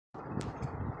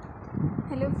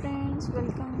Hello friends,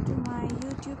 welcome to my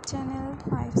YouTube channel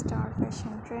 5 Star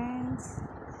Fashion Trends.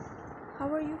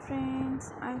 How are you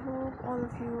friends? I hope all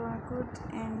of you are good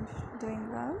and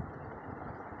doing well.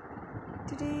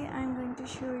 Today I'm going to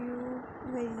show you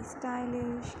very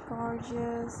stylish,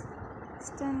 gorgeous,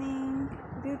 stunning,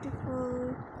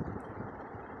 beautiful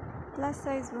plus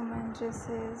size women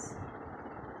dresses,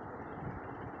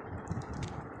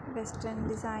 western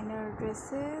designer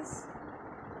dresses.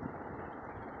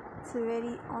 It's a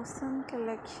very awesome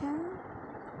collection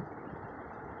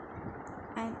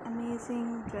and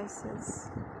amazing dresses.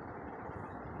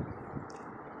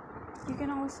 You can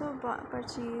also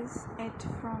purchase it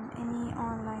from any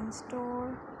online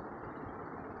store.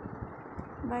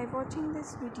 By watching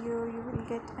this video, you will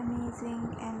get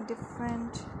amazing and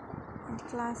different and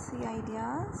classy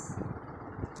ideas.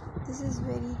 This is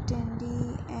very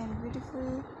trendy and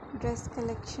beautiful dress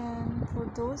collection for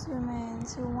those women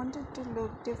who wanted to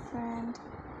look different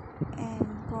and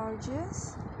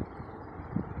gorgeous.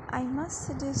 I must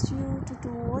suggest you to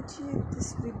watch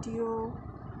this video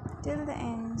till the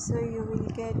end so you will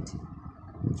get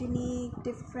unique,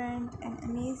 different and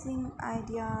amazing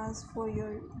ideas for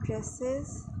your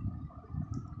dresses.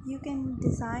 You can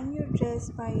design your dress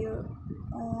by your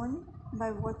own.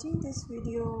 By watching this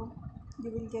video, you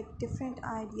will get different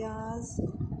ideas.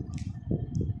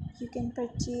 You can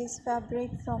purchase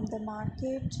fabric from the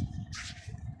market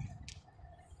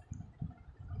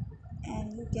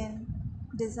and you can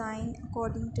design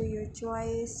according to your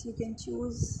choice. You can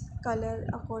choose color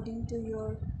according to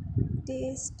your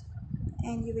taste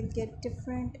and you will get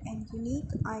different and unique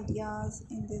ideas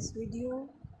in this video.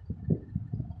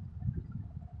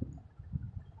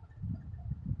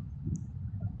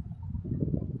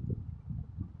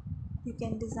 You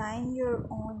can design your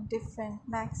own different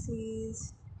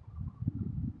maxis,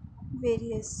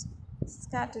 various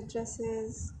starter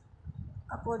dresses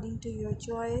according to your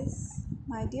choice.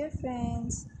 My dear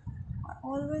friends, I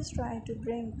always try to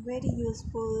bring very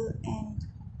useful and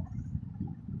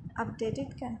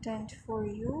updated content for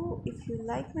you. If you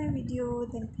like my video,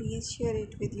 then please share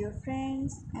it with your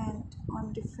friends and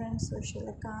on different social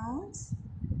accounts.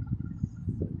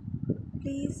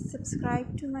 Please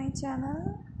subscribe to my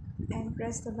channel and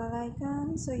press the bell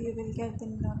icon so you will get the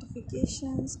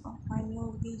notifications of my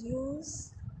new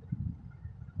videos.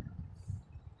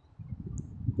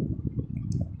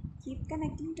 Keep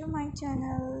connecting to my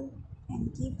channel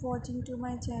and keep watching to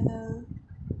my channel.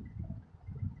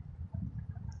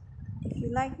 If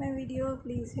you like my video,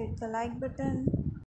 please hit the like button